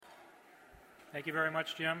Thank you very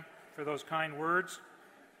much, Jim, for those kind words.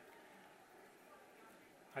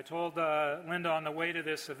 I told Linda on the way to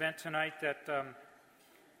this event tonight that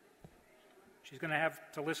she's going to have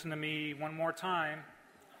to listen to me one more time,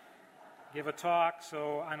 give a talk,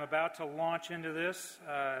 so I'm about to launch into this.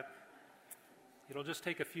 It'll just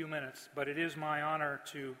take a few minutes, but it is my honor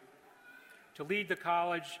to lead the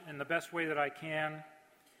college in the best way that I can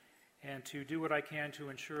and to do what I can to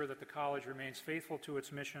ensure that the college remains faithful to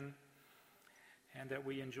its mission and that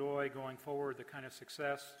we enjoy going forward the kind of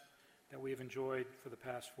success that we have enjoyed for the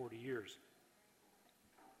past 40 years.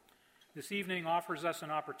 This evening offers us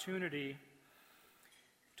an opportunity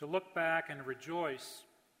to look back and rejoice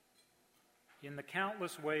in the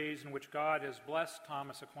countless ways in which God has blessed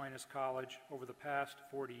Thomas Aquinas College over the past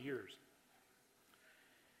 40 years.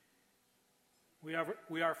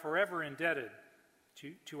 We are forever indebted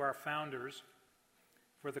to our founders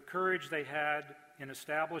for the courage they had in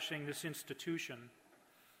establishing this institution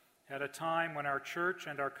at a time when our church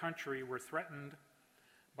and our country were threatened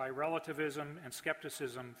by relativism and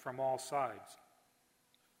skepticism from all sides.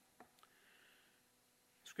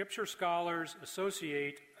 Scripture scholars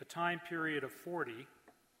associate a time period of 40,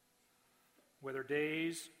 whether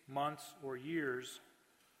days, months, or years,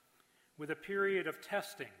 with a period of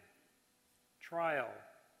testing, trial,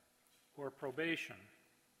 or probation,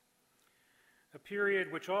 a period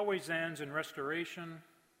which always ends in restoration,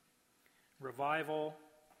 revival,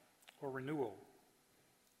 or renewal.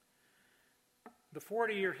 The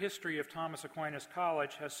 40-year history of Thomas Aquinas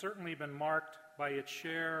College has certainly been marked by its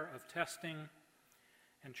share of testing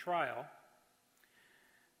and trial,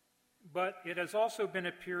 but it has also been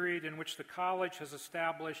a period in which the college has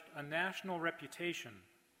established a national reputation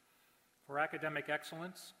for academic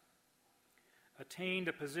excellence, attained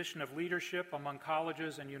a position of leadership among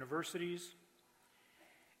colleges and universities,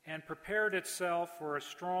 and prepared itself for a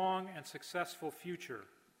strong and successful future,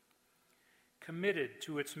 committed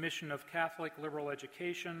to its mission of Catholic liberal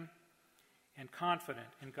education and confident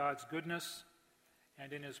in God's goodness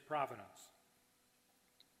and in His providence.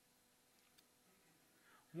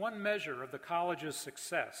 One measure of the college's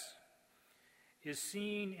success is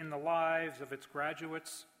seen in the lives of its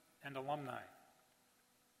graduates and alumni.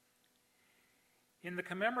 In the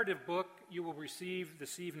commemorative book you will receive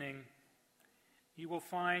this evening, you will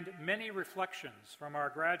find many reflections from our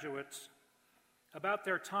graduates about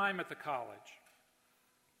their time at the college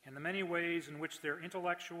and the many ways in which their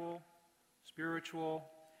intellectual, spiritual,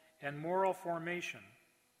 and moral formation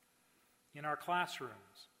in our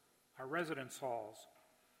classrooms, our residence halls,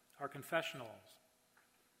 our confessionals,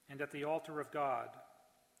 and at the altar of God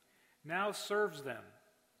now serves them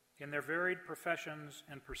in their varied professions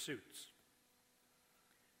and pursuits.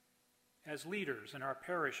 As leaders in our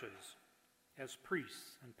parishes, as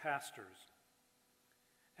priests and pastors,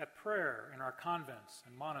 at prayer in our convents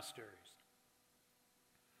and monasteries,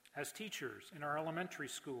 as teachers in our elementary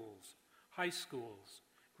schools, high schools,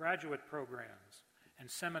 graduate programs, and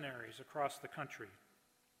seminaries across the country,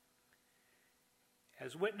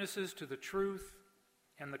 as witnesses to the truth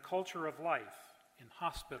and the culture of life in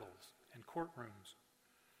hospitals and courtrooms,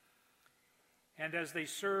 and as they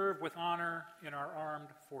serve with honor in our armed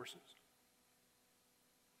forces.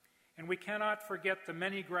 And we cannot forget the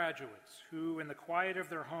many graduates who, in the quiet of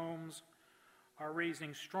their homes, are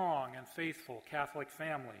raising strong and faithful Catholic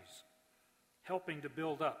families, helping to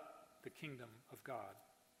build up the kingdom of God.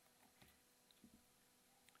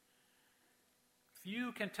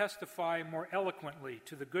 Few can testify more eloquently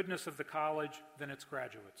to the goodness of the college than its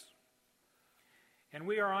graduates. And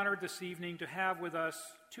we are honored this evening to have with us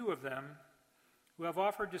two of them who have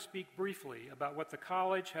offered to speak briefly about what the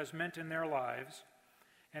college has meant in their lives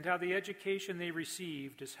and how the education they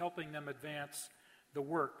received is helping them advance the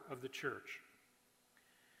work of the church.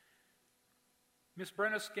 Miss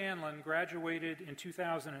Brenna Scanlon graduated in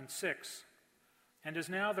 2006 and is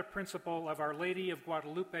now the principal of Our Lady of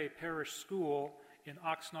Guadalupe Parish School in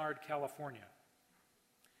Oxnard, California.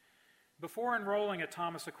 Before enrolling at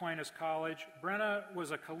Thomas Aquinas College, Brenna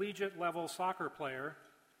was a collegiate-level soccer player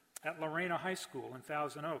at Lorena High School in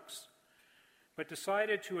Thousand Oaks, but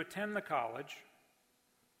decided to attend the college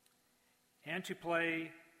and to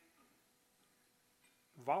play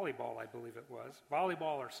volleyball, I believe it was,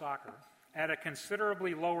 volleyball or soccer, at a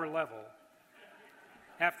considerably lower level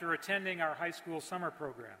after attending our high school summer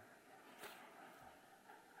program.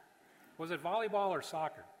 Was it volleyball or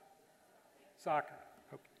soccer? Soccer.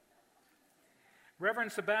 Okay.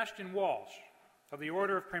 Reverend Sebastian Walsh of the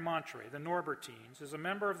Order of Premontre, the Norbertines, is a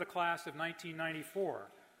member of the class of 1994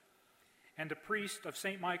 and a priest of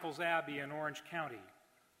St. Michael's Abbey in Orange County,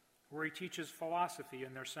 where he teaches philosophy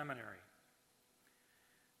in their seminary.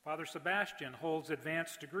 Father Sebastian holds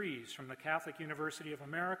advanced degrees from the Catholic University of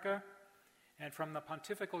America and from the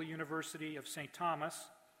Pontifical University of St. Thomas,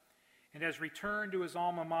 and has returned to his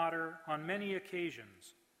alma mater on many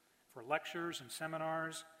occasions for lectures and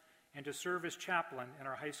seminars and to serve as chaplain in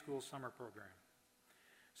our high school summer program.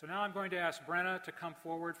 So now I'm going to ask Brenna to come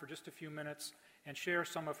forward for just a few minutes and share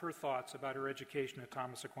some of her thoughts about her education at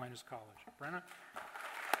Thomas Aquinas College. Brenna?